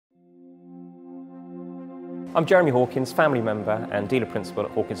I'm Jeremy Hawkins, family member and dealer principal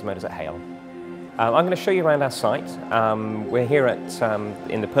at Hawkins Motors at Hayle. I'm going to show you around our site. We're here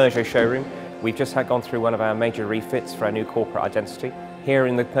in the Peugeot showroom. We've just gone through one of our major refits for our new corporate identity. Here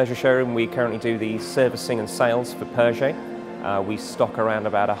in the Peugeot showroom we currently do the servicing and sales for Peugeot. We stock around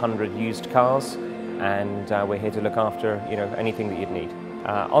about 100 used cars, and we're here to look after anything that you'd need.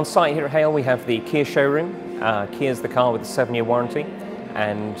 On site here at Hayle we have the Kia showroom. Kia's the car with a 7-year warranty.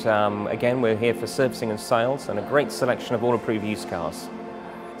 And again, we're here for servicing and sales and a great selection of all approved used cars.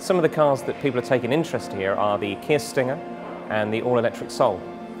 Some of the cars that people are taking interest here are the Kia Stinger and the all-electric Soul,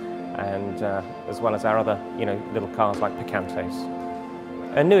 and as well as our other little cars like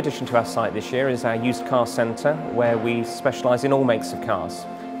Picantos. A new addition to our site this year is our used car centre, where we specialise in all makes of cars.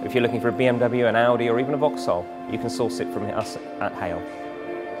 If you're looking for a BMW, an Audi or even a Vauxhall, you can source it from us at Hayle.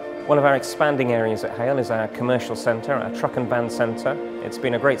 One of our expanding areas at Hayle is our commercial centre, our truck and van centre. It's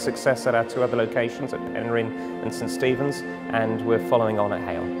been a great success at our two other locations at Penryn and St Stephen's, and we're following on at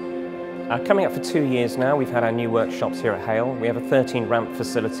Hayle. Coming up for 2 years now, we've had our new workshops here at Hayle. We have a 13-ramp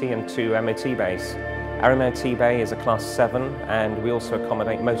facility and 2 MOT bays. Our MOT bay is a Class 7, and we also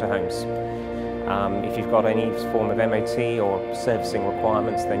accommodate motorhomes. If you've got any form of MOT or servicing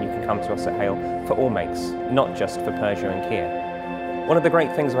requirements, then you can come to us at Hayle for all makes, not just for Peugeot and Kia. One of the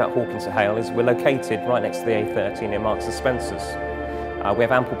great things about Hawkins Hayle is we're located right next to the A30 near Marks & Spencer's. We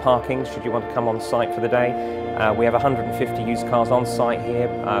have ample parking should you want to come on site for the day. We have 150 used cars on site here,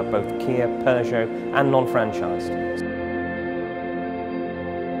 both Kia, Peugeot and non-franchised.